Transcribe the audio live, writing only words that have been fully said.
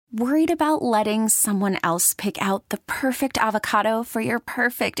Worried about letting someone else pick out the perfect avocado for your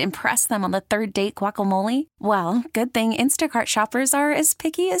perfect impress them on the third date guacamole? Well, good thing Instacart shoppers are as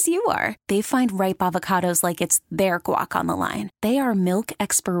picky as you are. They find ripe avocados like it's their guac on the line. They are milk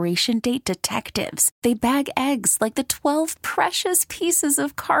expiration date detectives. They bag eggs like the 12 precious pieces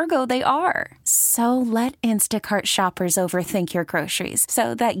of cargo they are. So let Instacart shoppers overthink your groceries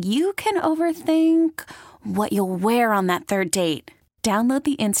so that you can overthink what you'll wear on that third date. Download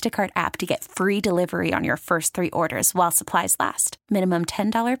the Instacart app to get free delivery on your first 3 orders while supplies last. Minimum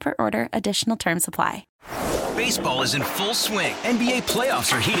 $10 per order. Additional terms apply. Baseball is in full swing. NBA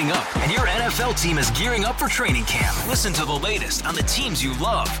playoffs are heating up, and your NFL team is gearing up for training camp. Listen to the latest on the teams you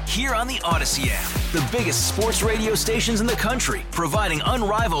love here on the Odyssey app. The biggest sports radio stations in the country, providing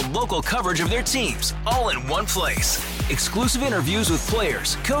unrivaled local coverage of their teams, all in one place. Exclusive interviews with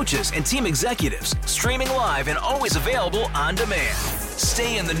players, coaches, and team executives, streaming live and always available on demand.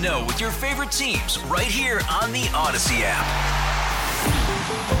 Stay in the know with your favorite teams right here on the Odyssey app.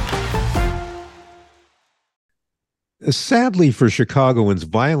 Sadly for Chicagoans,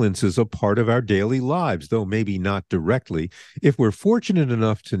 violence is a part of our daily lives, though maybe not directly. If we're fortunate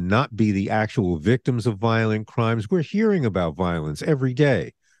enough to not be the actual victims of violent crimes, we're hearing about violence every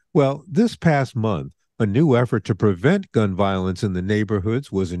day. Well, this past month, a new effort to prevent gun violence in the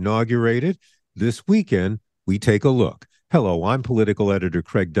neighborhoods was inaugurated. This weekend, we take a look. Hello, I'm political editor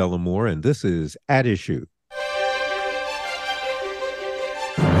Craig Dellimore, and this is At Issue.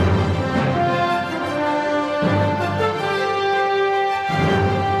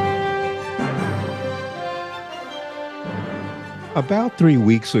 About 3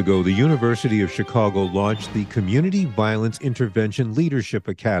 weeks ago, the University of Chicago launched the Community Violence Intervention Leadership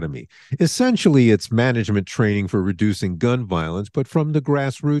Academy. Essentially, it's management training for reducing gun violence, but from the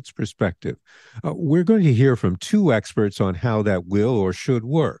grassroots perspective. We're going to hear from 2 experts on how that will or should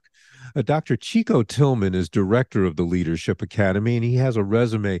work. Dr. Chico Tillmon is director of the Leadership Academy, and he has a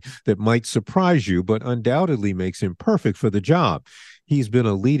resume that might surprise you, but undoubtedly makes him perfect for the job. He's been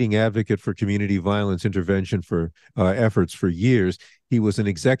a leading advocate for community violence intervention for efforts for years. He was an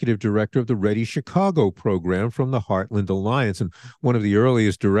executive director of the Ready Chicago program from the Heartland Alliance, and one of the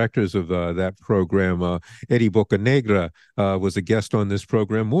earliest directors of that program, Eddie Bocanegra, was a guest on this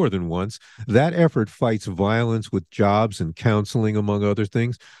program more than once. That effort fights violence with jobs and counseling, among other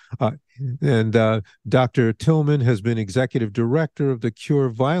things. And Dr. Tillmon has been executive director of the Cure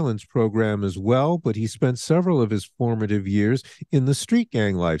Violence program as well, but he spent several of his formative years in the street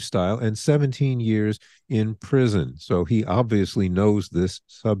gang lifestyle and 17 years in prison. So he obviously knows this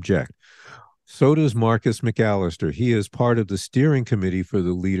subject. So does Marcus McAllister. He is part of the steering committee for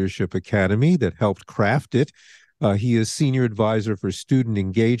the Leadership Academy that helped craft it. He is senior advisor for student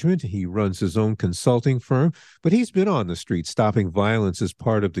engagement. He runs his own consulting firm, but he's been on the street stopping violence as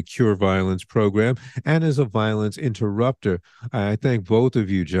part of the Cure Violence program and as a violence interrupter. I thank both of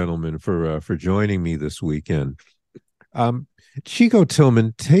you gentlemen for joining me this weekend. Chico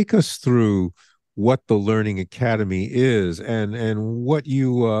Tillmon, take us through what the Learning Academy is and what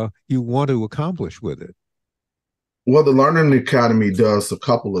you want to accomplish with it. Well, the Learning Academy does a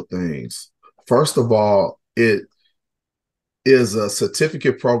couple of things. First of all, it is a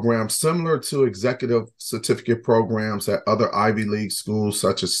certificate program similar to executive certificate programs at other Ivy League schools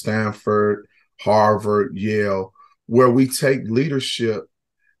such as Stanford, Harvard, Yale, where we take leadership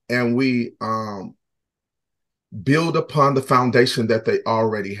and we build upon the foundation that they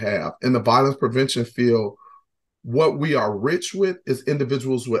already have. In the violence prevention field, what we are rich with is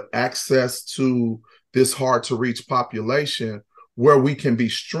individuals with access to this hard to reach population. Where we can be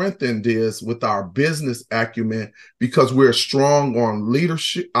strengthened is with our business acumen, because we're strong on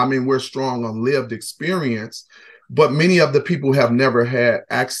leadership. We're strong on lived experience, but many of the people have never had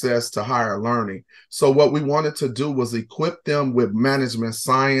access to higher learning. So what we wanted to do was equip them with management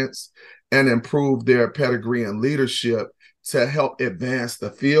science and improve their pedigree and leadership to help advance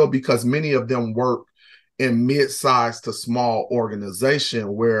the field, because many of them work in mid-sized to small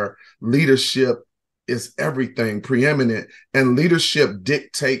organization where leadership is everything preeminent, and leadership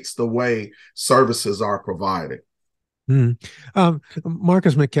dictates the way services are provided.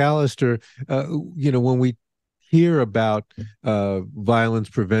 Marcus McAllister, when we hear about violence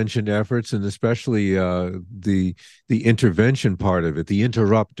prevention efforts, and especially the intervention part of it, the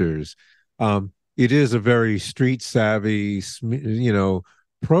interrupters, it is a very street savvy,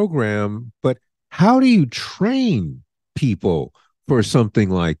 program. But how do you train people for something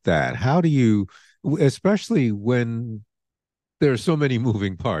like that? How do you, especially when there are so many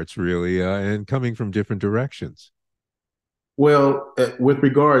moving parts, really, and coming from different directions? Well, with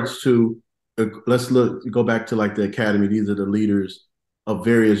regards to, go back to like the academy, these are the leaders of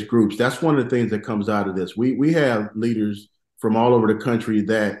various groups. That's one of the things that comes out of this. We have leaders from all over the country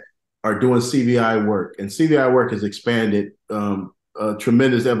that are doing CVI work, and CVI work has expanded a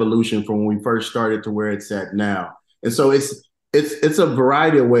tremendous evolution from when we first started to where it's at now. And so it's a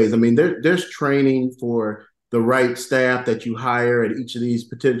variety of ways. I mean, there's training for the right staff that you hire at each of these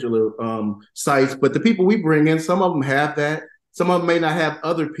particular sites, but the people we bring in, some of them have that. Some of them may not have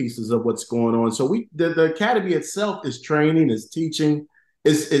other pieces of what's going on. So the academy itself is training, is teaching,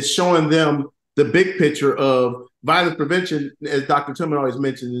 is showing them the big picture of violence prevention. As Dr. Tillmon always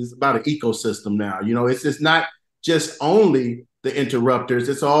mentions, is about an ecosystem now. You know, it's just not just only the interrupters,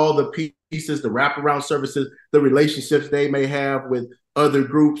 it's all the pieces, the wraparound services, the relationships they may have with other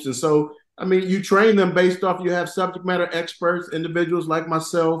groups. And so, I mean, you train them based off, you have subject matter experts, individuals like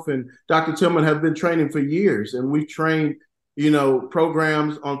myself and Dr. Tillmon have been training for years. And we've trained, you know,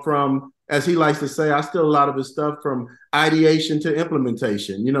 programs on from, as he likes to say, I steal a lot of his stuff, from ideation to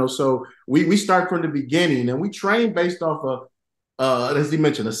implementation, you know. So we start from the beginning and we train based off of, as he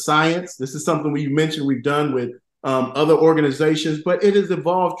mentioned, a science. This is something we mentioned we've done with other organizations, but it has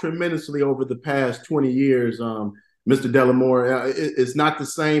evolved tremendously over the past 20 years. Mr. Dellimore, it's not the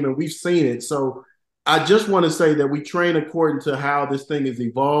same, and we've seen it. So I just want to say that we train according to how this thing has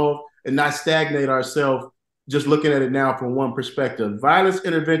evolved and not stagnate ourselves just looking at it now from one perspective. Violence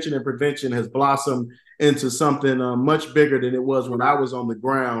intervention and prevention has blossomed into something much bigger than it was when I was on the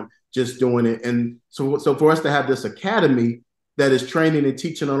ground just doing it. And so for us to have this academy that is training and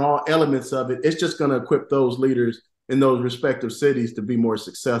teaching on all elements of it, it's just going to equip those leaders in those respective cities to be more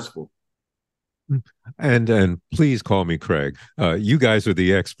successful. And please call me Craig. You guys are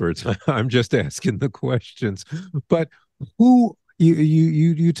the experts. I'm just asking the questions. But who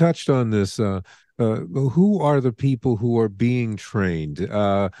you touched on this? Who are the people who are being trained? You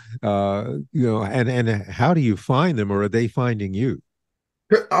know, and how do you find them, or are they finding you?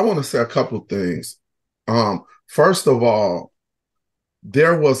 I want to say a couple of things. First of all,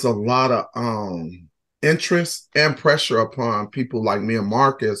 there was a lot of interest and pressure upon people like me and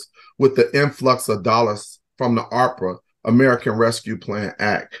Marcus with the influx of dollars from the ARPA, American Rescue Plan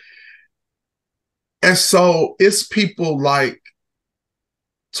Act. And so it's people like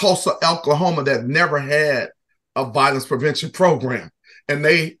Tulsa, Oklahoma that never had a violence prevention program. And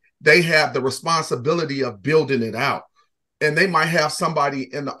they have the responsibility of building it out. And they might have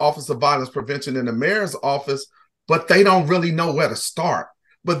somebody in the Office of Violence Prevention in the mayor's office, but they don't really know where to start.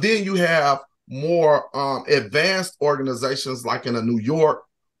 But then you have more advanced organizations like in a New York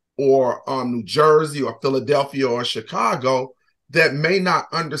or New Jersey or Philadelphia or Chicago that may not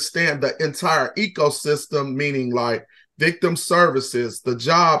understand the entire ecosystem, meaning like victim services, the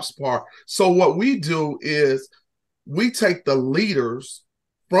jobs part. So what we do is we take the leaders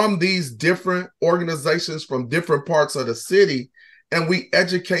from these different organizations from different parts of the city, and we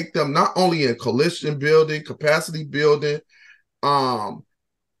educate them not only in coalition building, capacity building,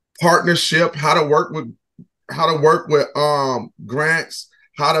 partnership, how to work with grants,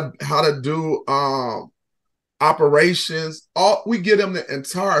 how to do operations. We give them the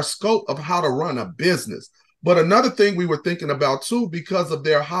entire scope of how to run a business. But another thing we were thinking about too, because of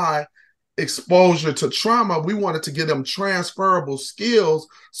their high exposure to trauma, we wanted to give them transferable skills.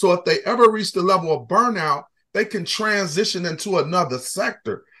 So if they ever reach the level of burnout, they can transition into another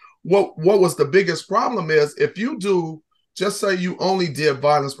sector. What was the biggest problem is if you do, just say you only did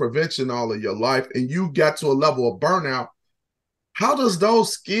violence prevention all of your life and you got to a level of burnout, how does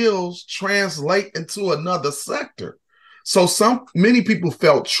those skills translate into another sector? So many people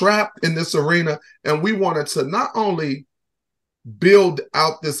felt trapped in this arena, and we wanted to not only build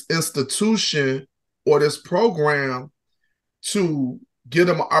out this institution or this program to give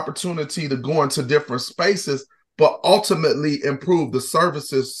them an opportunity to go into different spaces, but ultimately improve the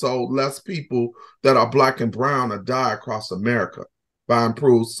services so less people that are Black and brown are die across America by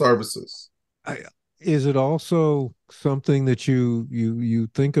improved services. Is it also something that you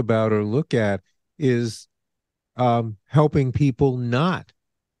think about or look at is helping people not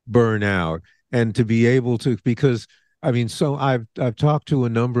burn out and to be able to, because I mean, so I've talked to a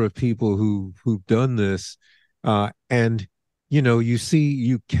number of people who've done this, and you know,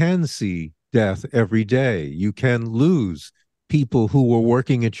 you can see death every day. You can lose people who were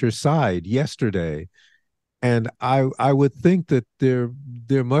working at your side yesterday, and I would think that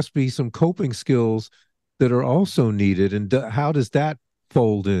there must be some coping skills that are also needed. And how does that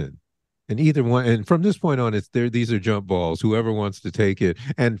fold in? And either one, and from this point on, these are jump balls. Whoever wants to take it,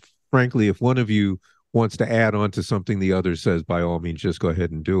 and frankly, if one of you wants to add on to something the other says, by all means, just go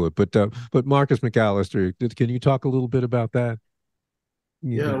ahead and do it. But Marcus McAllister, can you talk a little bit about that?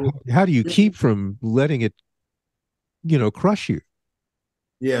 Yeah. How do you keep from letting it, crush you?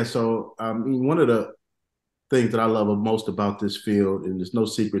 Yeah, so I mean, one of the things that I love most about this field, and there's no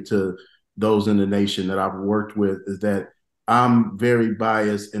secret to those in the nation that I've worked with, is that I'm very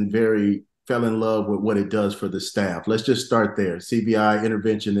biased and very fell in love with what it does for the staff. Let's just start there. CBI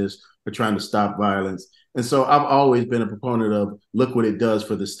interventionists are trying to stop violence. And so I've always been a proponent of look what it does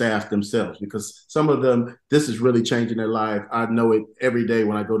for the staff themselves, because some of them, this is really changing their life. I know it every day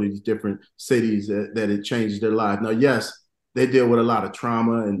when I go to these different cities that it changes their life. Now, yes, they deal with a lot of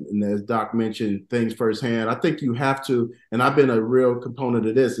trauma, and as Doc mentioned, things firsthand. I think you have to, and I've been a real component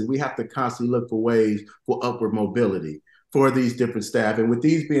of this, and we have to constantly look for ways for upward mobility for these different staff. And with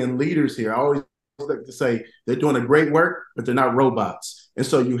these being leaders here, I always like to say they're doing a great work, but they're not robots. And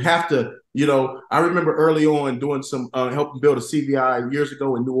so you have to, I remember early on doing some helping build a CVI years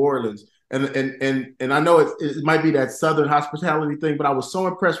ago in New Orleans. And I know it might be that Southern hospitality thing, but I was so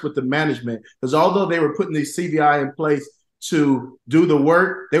impressed with the management, because although they were putting these CVI in place to do the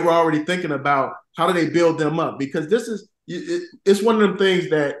work, they were already thinking about how do they build them up, because it's one of them things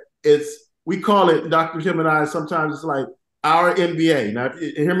that we call it, Dr. Tim and I, sometimes it's like our NBA. Now,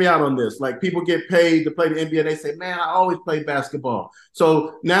 hear me out on this. Like, people get paid to play the NBA. They say, man, I always play basketball.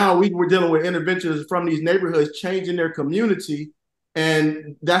 So now we're dealing with interventionists from these neighborhoods changing their community.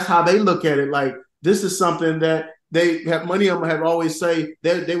 And that's how they look at it. Like, this is something that they have, many of them have always say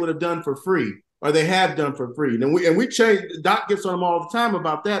they would have done for free, or they have done for free. And we change. Doc gets on them all the time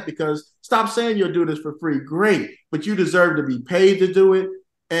about that, because stop saying you'll do this for free. Great, but you deserve to be paid to do it.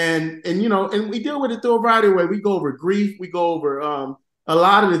 And we deal with it through a variety of ways. We go over grief. We go over a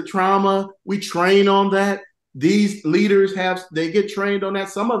lot of the trauma. We train on that. These leaders they get trained on that.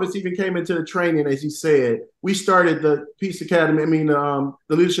 Some of us even came into the training, as he said. We started the Peace Academy, the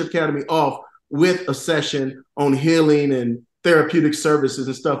Leadership Academy off with a session on healing and therapeutic services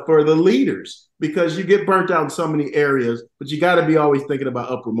and stuff for the leaders, because you get burnt out in so many areas, but you got to be always thinking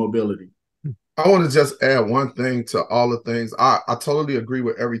about upward mobility. I want to just add one thing to all the things. I totally agree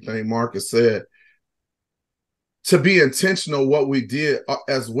with everything Marcus said. To be intentional, what we did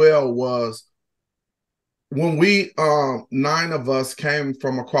as well was when we, 9 of us came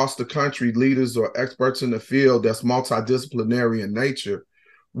from across the country, leaders or experts in the field that's multidisciplinary in nature,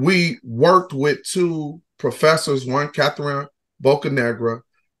 we worked with 2 professors, one Catherine Bocanegra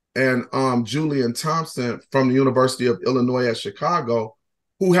and Julian Thompson from the University of Illinois at Chicago,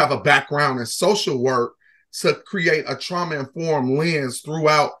 who have a background in social work, to create a trauma-informed lens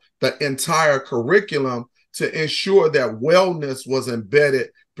throughout the entire curriculum to ensure that wellness was embedded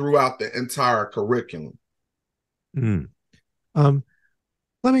throughout the entire curriculum.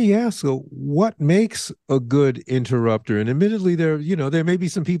 Let me ask, what makes a good interrupter? And admittedly, there may be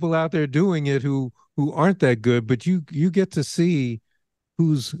some people out there doing it who aren't that good, but you get to see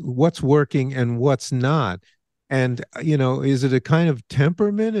what's working and what's not. And, is it a kind of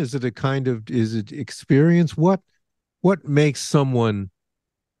temperament? Is it experience? What makes someone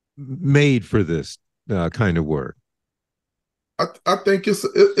made for this kind of work? I think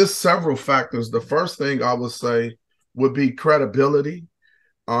it's several factors. The first thing I would say would be credibility,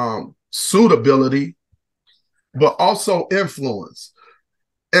 suitability, but also influence.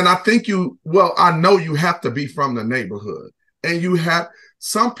 And I think I know you have to be from the neighborhood. And you have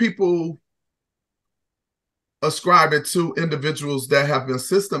some people ascribe it to individuals that have been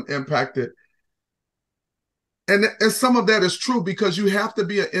system impacted. And some of that is true, because you have to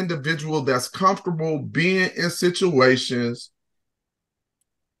be an individual that's comfortable being in situations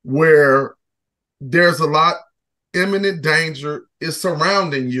where there's a lot imminent danger is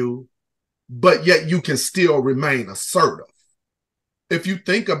surrounding you, but yet you can still remain assertive. If you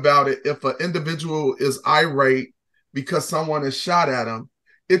think about it, if an individual is irate because someone has shot at him,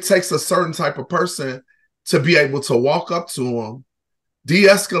 it takes a certain type of person to be able to walk up to them,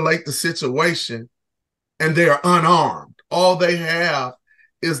 de-escalate the situation, and they are unarmed. All they have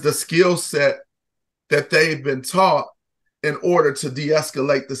is the skill set that they've been taught in order to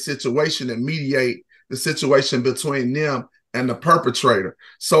de-escalate the situation and mediate the situation between them and the perpetrator.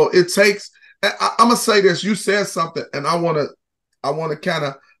 So it takes, I'm going to say this, you said something, and I want to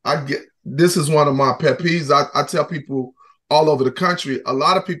this is one of my pet peeves. I tell people all over the country, a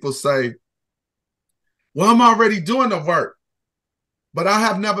lot of people say, well, I'm already doing the work, but I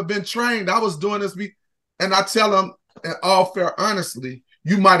have never been trained. I was doing this. And I tell them, in all fair honesty,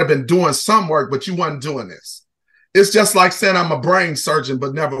 you might have been doing some work, but you weren't doing this. It's just like saying I'm a brain surgeon,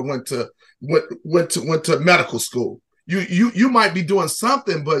 but never went to medical school. You might be doing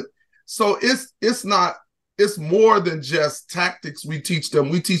something, but so it's more than just tactics we teach them.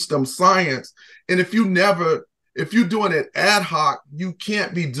 We teach them science. And if you never If you're doing it ad hoc, you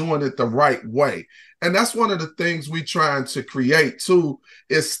can't be doing it the right way. And that's one of the things we're trying to create too,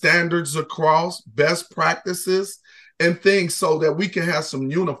 is standards across best practices and things so that we can have some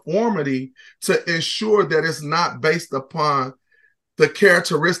uniformity to ensure that it's not based upon the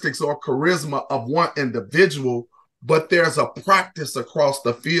characteristics or charisma of one individual, but there's a practice across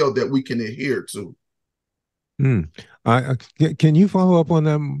the field that we can adhere to. Can you follow up on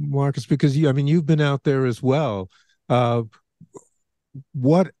that, Marcus? Because you've been out there as well.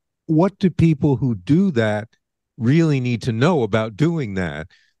 What do people who do that really need to know about doing that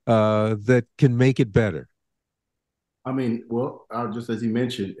that can make it better? Well, just as he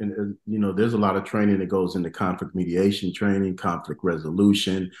mentioned, and there's a lot of training that goes into conflict mediation training, conflict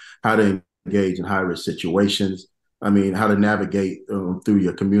resolution, how to engage in high-risk situations. How to navigate through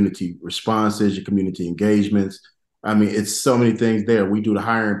your community responses, your community engagements. It's so many things there. We do the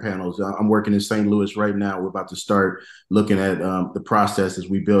hiring panels. I'm working in St. Louis right now. We're about to start looking at the processes.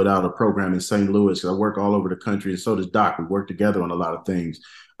 We build out a program in St. Louis. I work all over the country, and so does Doc. We work together on a lot of things.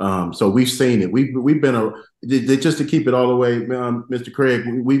 So we've seen it. We've been just to keep it all the way, Mr. Craig.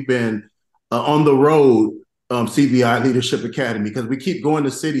 We've been on the road, CBI Leadership Academy, because we keep going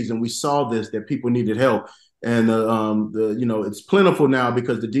to cities, and we saw that people needed help. And it's plentiful now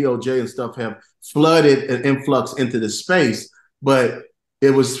because the DOJ and stuff have flooded an influx into the space. But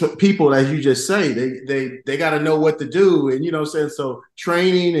it was people, as you just say, they got to know what to do, and so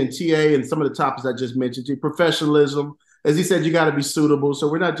training and TA and some of the topics I just mentioned, professionalism. As he said, you got to be suitable. So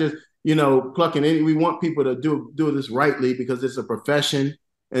we're not just plucking any. We want people to do this rightly because it's a profession.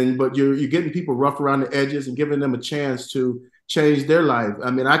 But you're getting people rough around the edges and giving them a chance to change their life.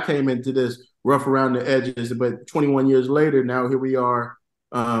 I came into this rough around the edges, but 21 years later, now here we are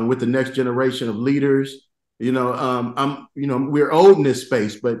with the next generation of leaders. We're old in this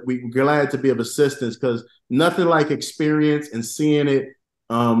space, but we're glad to be of assistance because nothing like experience and seeing it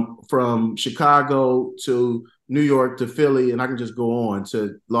from Chicago to New York to Philly, and I can just go on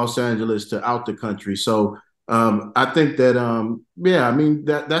to Los Angeles to out the country. So I think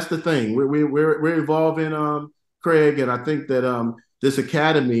that that's the thing. We're evolving, Craig, and I think that this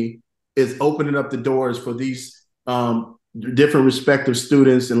academy is opening up the doors for these different respective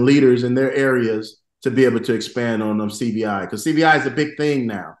students and leaders in their areas to be able to expand on CBI, because CBI is a big thing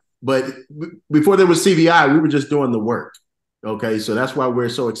now. But before there was CBI, we were just doing the work. Okay, so that's why we're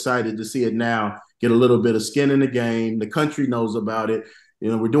so excited to see it now get a little bit of skin in the game. The country knows about it.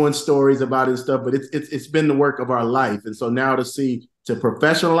 We're doing stories about it and stuff, but it's been the work of our life. And so now to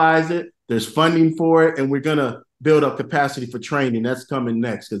professionalize it, there's funding for it, and we're going to build up capacity for training. That's coming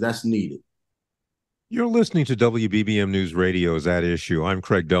next because that's needed. You're listening to WBBM News Radio's At Issue. I'm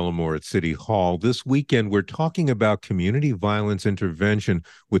Craig Dellimore at City Hall. This weekend, we're talking about community violence intervention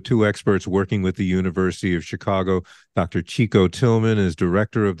with two experts working with the University of Chicago. Dr. Chico Tillmon is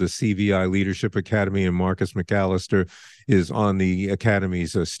director of the CVI Leadership Academy, and Marcus McAllister is on the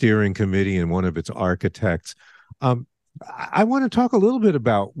Academy's steering committee and one of its architects. I want to talk a little bit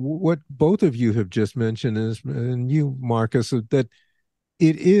about what both of you have just mentioned, and you, Marcus, that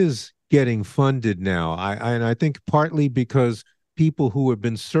it is getting funded now. And I think partly because people who have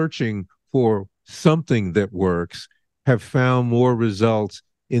been searching for something that works have found more results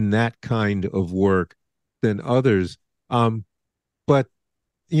in that kind of work than others. But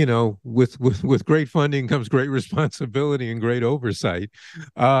with great funding comes great responsibility and great oversight.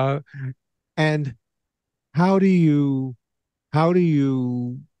 And how do you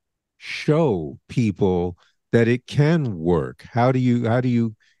show people that it can work? How do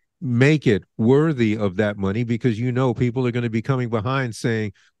you make it worthy of that money? Because people are going to be coming behind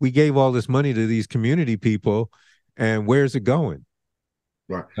saying, we gave all this money to these community people, and where's it going?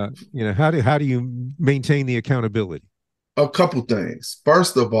 Right. How do you maintain the accountability? A couple things.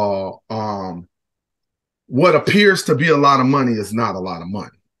 First of all, what appears to be a lot of money is not a lot of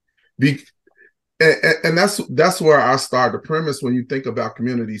money. And that's where I start the premise when you think about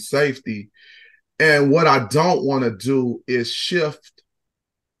community safety. And what I don't want to do is shift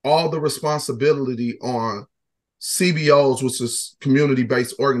all the responsibility on CBOs, which is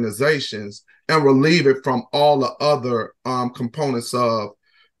community-based organizations, and relieve it from all the other components of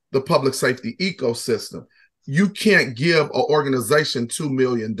the public safety ecosystem. You can't give an organization $2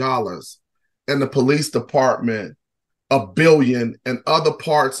 million and the police department $1 billion and other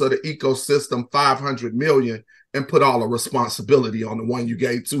parts of the ecosystem $500 million and put all the responsibility on the one you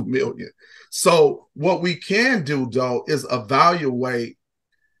gave $2 million. So what we can do, though, is evaluate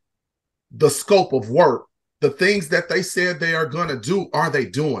the scope of work. The things that they said they are going to do, are they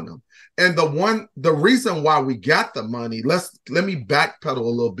doing them? And the reason why we got the money, let me backpedal a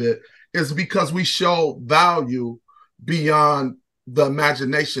little bit, is because we show value beyond the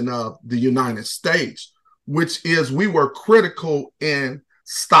imagination of the United States, which is we were critical in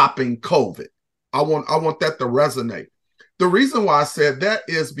stopping COVID. I want that to resonate. The reason why I said that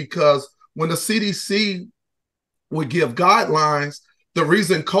is because when the CDC would give guidelines, the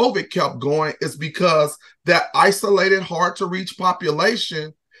reason COVID kept going is because that isolated, hard to reach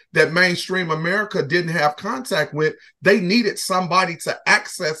population that mainstream America didn't have contact with, they needed somebody to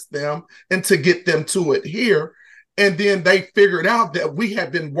access them and to get them to adhere. And then they figured out that we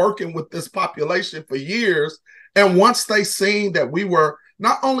had been working with this population for years. And once they seen that we were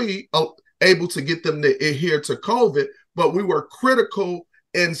not only able to get them to adhere to COVID, but we were critical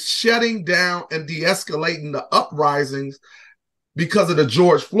in shutting down and de-escalating the uprisings because of the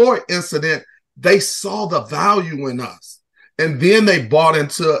George Floyd incident, they saw the value in us. And then they bought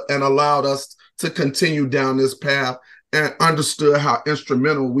into and allowed us to continue down this path and understood how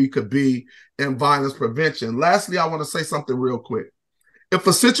instrumental we could be in violence prevention. Lastly, I want to say something real quick. If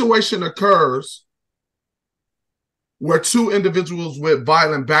a situation occurs where two individuals with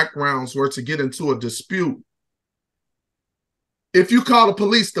violent backgrounds were to get into a dispute, if you call the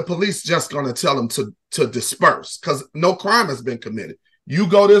police just going to tell them to disperse because no crime has been committed. You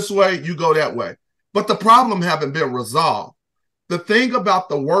go this way, you go that way. But the problem haven't been resolved. The thing about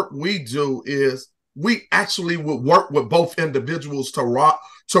the work we do is we actually would work with both individuals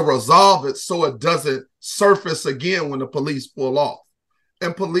to resolve it so it doesn't surface again when the police pull off.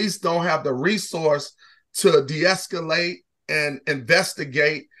 And police don't have the resource to de-escalate and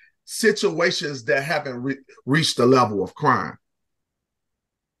investigate situations that haven't reached the level of crime.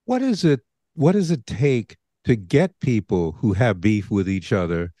 What does it take to get people who have beef with each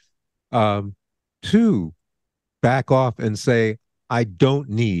other to back off and say, I don't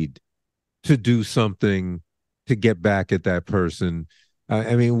need to do something to get back at that person?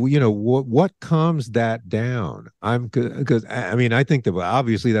 I mean, what calms that down? Because I think that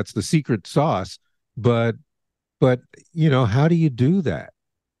obviously that's the secret sauce, but how do you do that?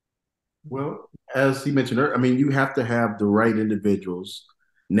 Well, as he mentioned earlier, you have to have the right individuals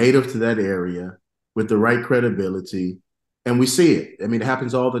native to that area with the right credibility. And we see it. It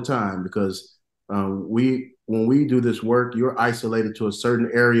happens all the time because when we do this work, you're isolated to a certain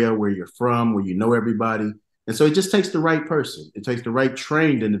area where you're from, where you know everybody. And so it just takes the right person. It takes the right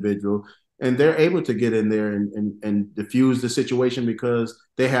trained individual, and they're able to get in there and diffuse the situation because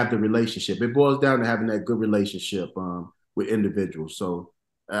they have the relationship. It boils down to having that good relationship with individuals. So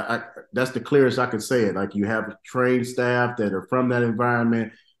that's the clearest I could say it. Like, you have trained staff that are from that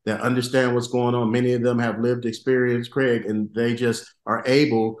environment, that understand what's going on. Many of them have lived experience, Craig, and they just are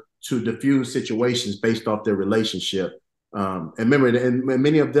able to diffuse situations based off their relationship. And remember, and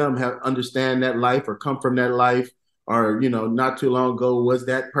many of them understand that life or come from that life, or, not too long ago was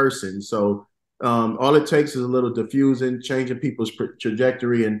that person. So all it takes is a little diffusing, changing people's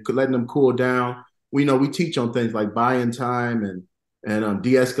trajectory and letting them cool down. We teach on things like buy-in time and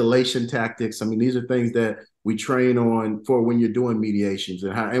de-escalation tactics. These are things that we train on for when you're doing mediations,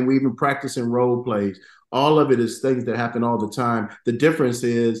 and we even practice in role plays. All of it is things that happen all the time. The difference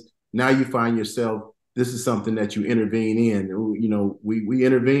is now you find yourself, this is something that you intervene in. We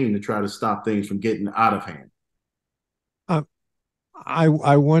intervene to try to stop things from getting out of hand.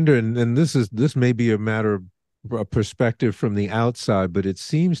 I wonder, and this may be a matter of perspective from the outside, but it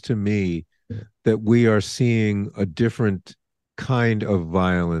seems to me that we are seeing a different kind of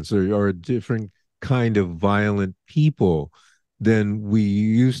violence or a different kind of violent people than we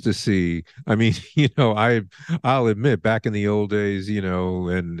used to see. I'll admit, back in the old days,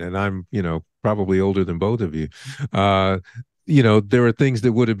 and I'm, probably older than both of you, there are things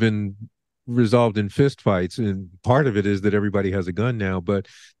that would have been resolved in fistfights, and part of it is that everybody has a gun now. But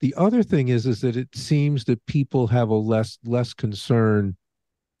the other thing is that it seems that people have a less concern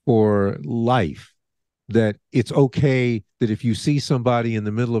for life. That it's okay that if you see somebody in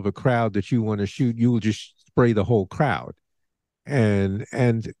the middle of a crowd that you want to shoot, you will just spray the whole crowd. And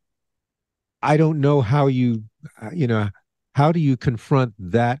I don't know how how do you confront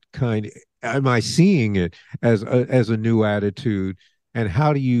that kind? Am I seeing it as a new attitude? And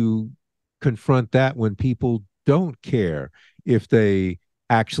how do you confront that when people don't care if they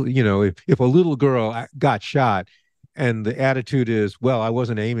actually, if a little girl got shot and the attitude is, well, I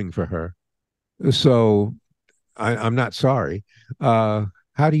wasn't aiming for her, so I'm not sorry. How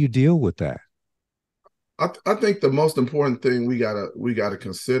do you deal with that? I think the most important thing we gotta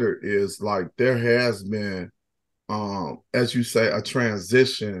consider is, like, there has been, as you say, a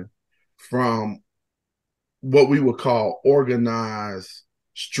transition from what we would call organized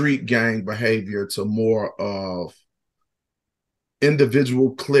street gang behavior to more of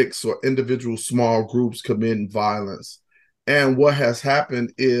individual cliques or individual small groups committing violence. And what has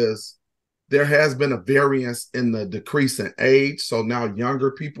happened is there has been a variance in the decrease in age. So now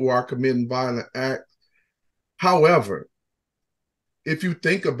younger people are committing violent acts. However, if you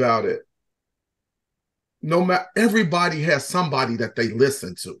think about it, no matter, everybody has somebody that they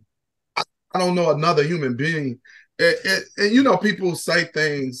listen to. I don't know another human being. And you know, people say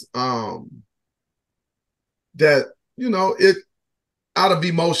things that, you know, it out of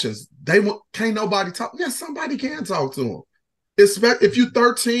emotions. Can't nobody talk. Yes, somebody can talk to them. If you're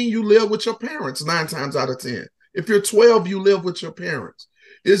 13, you live with your parents 9 times out of 10. If you're 12, you live with your parents.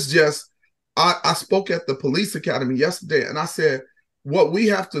 It's just, I spoke at the police academy yesterday, and I said, what we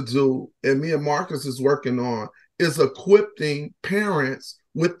have to do, and me and Marcus is working on, is equipping parents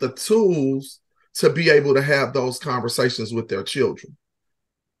with the tools to be able to have those conversations with their children.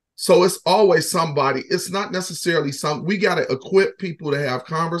 So it's always somebody. It's not necessarily we got to equip people to have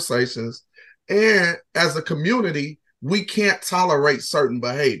conversations. And as a community, we can't tolerate certain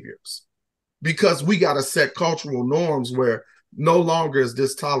behaviors because we got to set cultural norms where no longer is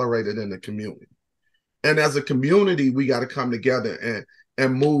this tolerated in the community. And as a community, we got to come together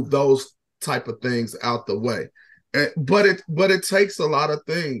and move those type of things out the way. But it takes a lot of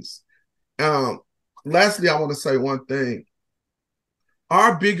things. Lastly, I want to say one thing.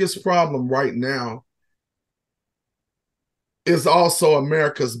 Our biggest problem right now is also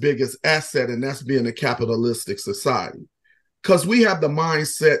America's biggest asset, and that's being a capitalistic society. Because we have the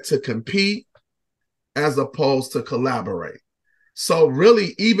mindset to compete as opposed to collaborate. So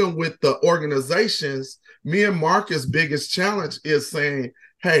really, even with the organizations, me and Marcus' biggest challenge is saying,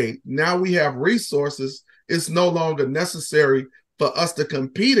 hey, now we have resources. It's no longer necessary for us to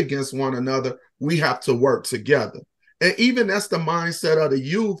compete against one another. We have to work together. And even that's the mindset of the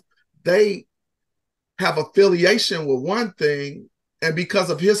youth. They have affiliation with one thing, and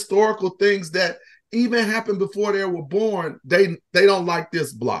because of historical things that even happened before they were born, they don't like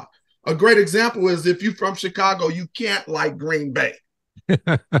this block. A great example is if you're from Chicago, you can't like Green Bay.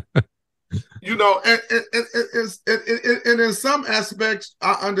 You know, and in some aspects,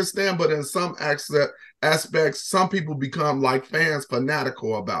 I understand, but in some aspects, some people become like fans,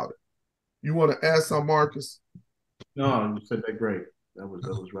 fanatical about it. You want to add something, Marcus? No, you said that great. That was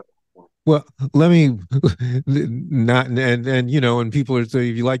right. Well, let me not and you know, and people are saying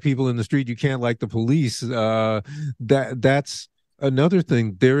if you like people in the street, you can't like the police. That's another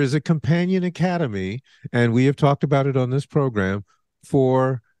thing. There is a companion academy, and we have talked about it on this program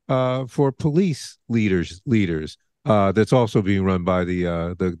for police leaders. That's also being run by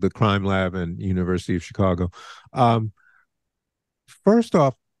the Crime Lab and University of Chicago. First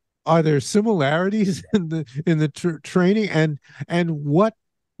off, are there similarities in the training, and what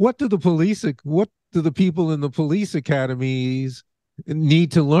do the people in the police academies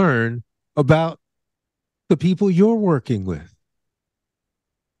need to learn about the people you're working with?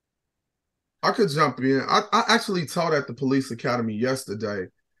 I could jump in. I actually taught at the police academy yesterday,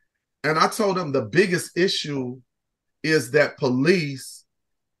 and I told them the biggest issue is that police,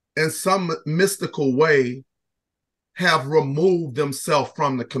 in some mystical way, have removed themselves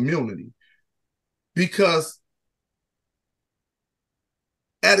from the community. Because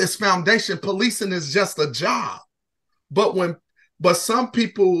at its foundation, policing is just a job. But some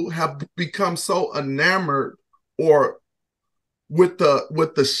people have become so enamored or with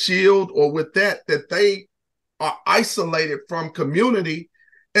the shield or with that they are isolated from community,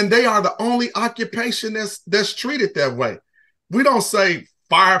 and they are the only occupation that's treated that way. We don't say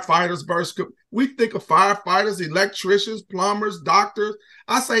firefighters versus, we think of firefighters, electricians, plumbers, doctors.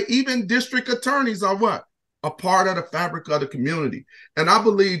 I say even district attorneys are what? A part of the fabric of the community. And I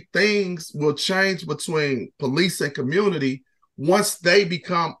believe things will change between police and community once they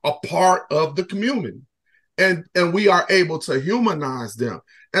become a part of the community. And we are able to humanize them.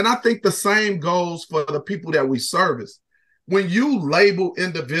 And I think the same goes for the people that we service. When you label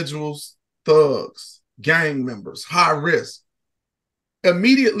individuals thugs, gang members, high risk,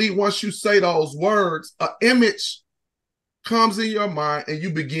 immediately once you say those words, an image comes in your mind and you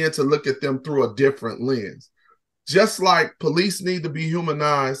begin to look at them through a different lens. Just like police need to be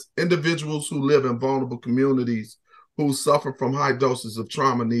humanized, individuals who live in vulnerable communities who suffer from high doses of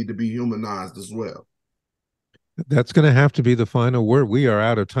trauma need to be humanized as well. That's going to have to be the final word. We are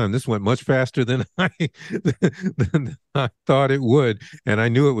out of time. This went much faster than than I thought it would, and I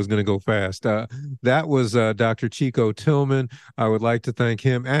knew it was going to go fast. That was Dr. Chico Tillmon. I would like to thank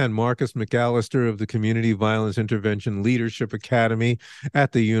him and Marcus McAllister of the Community Violence Intervention Leadership Academy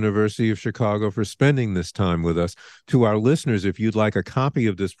at the University of Chicago for spending this time with us. To our listeners, if you'd like a copy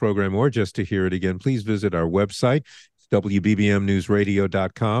of this program or just to hear it again, please visit our website,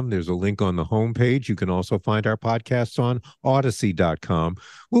 WBBMNewsRadio.com. There's a link on the homepage. You can also find our podcasts on Odyssey.com.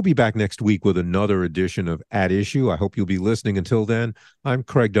 We'll be back next week with another edition of At Issue. I hope you'll be listening. Until then, I'm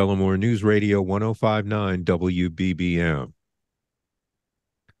Craig Dellimore, News Radio 105.9 WBBM.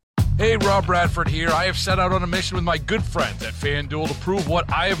 Hey, Rob Bradford here. I have set out on a mission with my good friends at FanDuel to prove what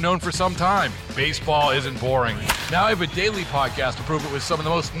I have known for some time. Baseball isn't boring. Now I have a daily podcast to prove it with some of the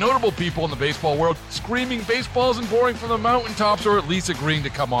most notable people in the baseball world, screaming baseball isn't boring from the mountaintops, or at least agreeing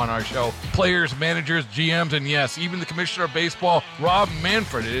to come on our show. Players, managers, GMs, and yes, even the commissioner of baseball, Rob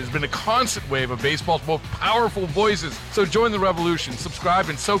Manfred. It has been a constant wave of baseball's most powerful voices. So join the revolution. Subscribe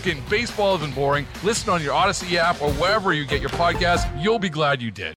and soak in Baseball Isn't Boring. Listen on your Odyssey app or wherever you get your podcasts. You'll be glad you did.